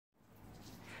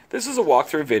This is a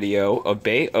walkthrough video of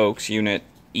Bay Oaks Unit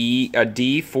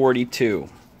D42.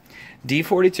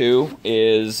 D42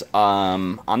 is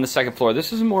on the second floor.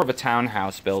 This is more of a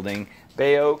townhouse building.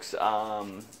 Bay Oaks,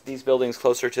 these buildings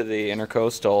closer to the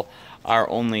Intercoastal are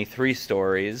only 3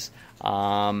 stories,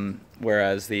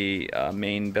 whereas the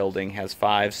main building has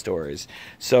 5 stories.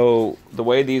 So the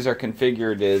way these are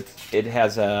configured is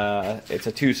it's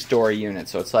a 2-story unit,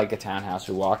 so it's like a townhouse.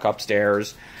 We walk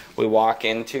upstairs, we walk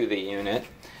into the unit.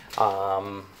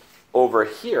 Over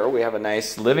here we have a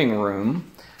nice living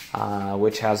room,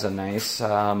 which has a nice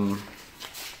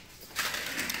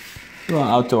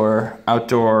outdoor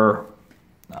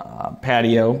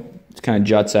patio. It kind of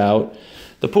juts out.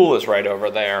 The pool is right over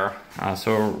there,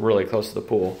 so we're really close to the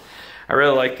pool. I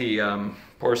really like the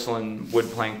porcelain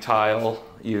wood plank tile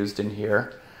used in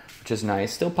here, which is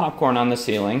nice. Still popcorn on the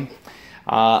ceiling.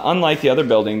 Unlike the other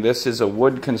building, this is a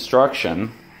wood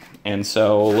construction, and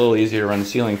so a little easier to run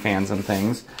ceiling fans and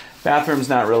things. Bathroom's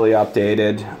not really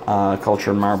updated.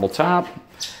 Cultured marble top.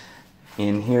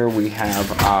 In here we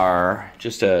have our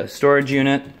just a storage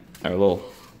unit, our little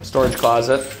storage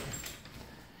closet.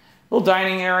 Little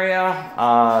dining area,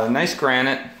 nice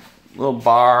granite, little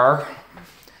bar.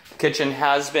 Kitchen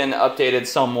has been updated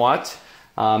somewhat.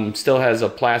 Still has a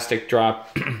plastic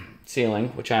drop ceiling,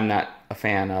 which I'm not a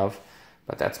fan of,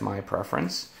 but that's my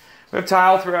preference. We have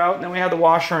tile throughout, and then we have the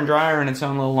washer and dryer in its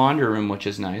own little laundry room, which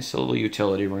is nice. A little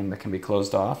utility room that can be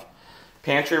closed off.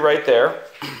 Pantry right there.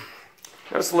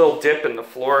 There's a little dip in the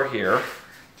floor here.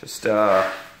 Just a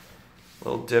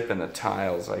little dip in the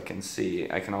tiles I can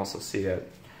see. I can also see it.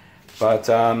 But,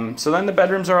 so then the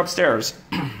bedrooms are upstairs.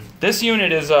 This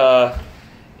unit is,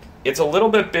 it's a little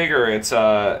bit bigger. It's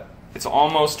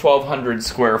almost 1,200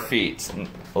 square feet,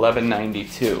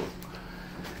 1,192.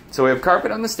 So we have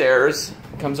carpet on the stairs.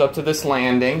 It comes up to this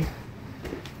landing.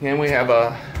 And we have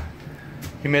a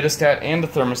humidistat and a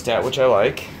thermostat, which I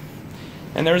like.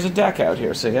 And there's a deck out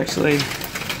here, so you actually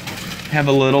have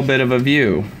a little bit of a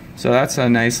view. So that's a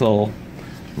nice little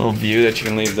view that you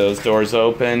can leave those doors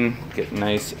open, get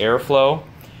nice airflow.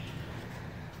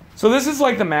 So this is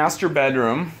like the master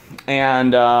bedroom,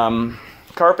 and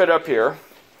carpet up here.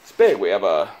 It's big. We have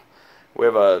a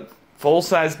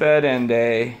full-size bed and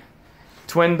a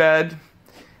twin bed,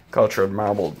 cultured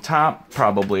marble top,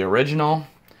 probably original.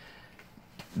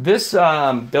 This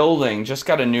building just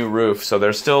got a new roof, so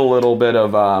there's still a little bit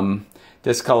of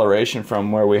discoloration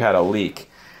from where we had a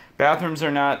leak. Bathrooms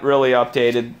are not really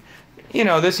updated. You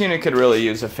know, this unit could really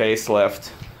use a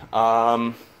facelift.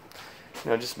 You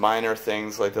know, just minor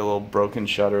things like the little broken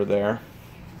shutter there.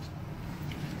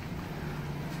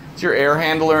 It's your air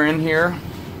handler in here.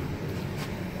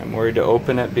 I'm worried to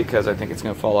open it because I think it's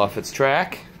going to fall off its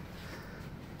track.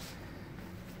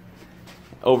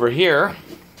 Over here,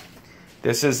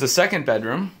 this is the second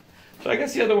bedroom. So I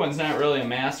guess the other one's not really a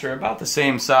master, about the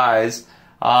same size.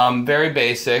 Very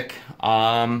basic.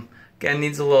 Again,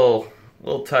 needs a little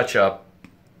touch up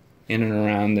in and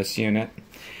around this unit.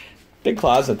 Big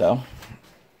closet though.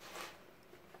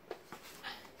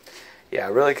 Yeah, I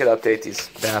really could update these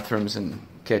bathrooms and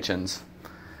kitchens.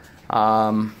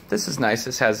 This is nice.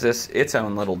 This has its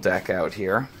own little deck out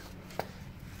here,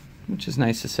 which is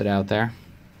nice to sit out there.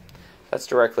 That's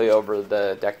directly over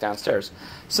the deck downstairs.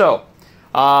 So,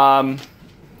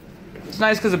 it's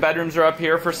nice because the bedrooms are up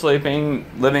here for sleeping,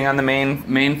 living on the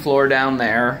main floor down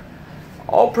there.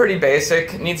 All pretty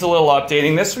basic. Needs a little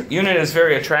updating. This unit is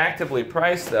very attractively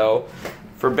priced though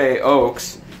for Bay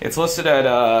Oaks. It's listed at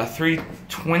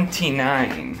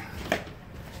 $329.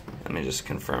 Let me just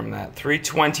confirm that.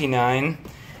 $329.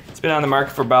 It's been on the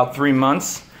market for about 3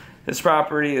 months. This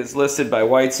property is listed by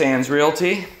White Sands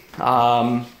Realty. It's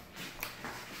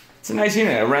a nice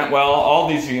unit. All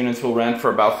these units will rent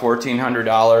for about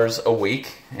 $1,400 a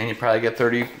week, and you probably get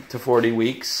 30 to 40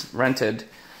 weeks rented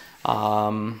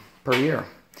per year.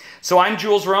 So I'm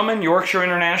Jules Roman, Yorkshire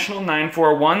International,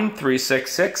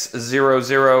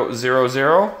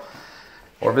 941-366-0000,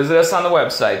 or visit us on the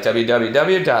website,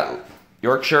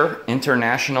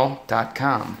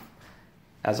 www.yorkshireinternational.com.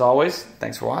 As always,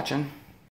 thanks for watching.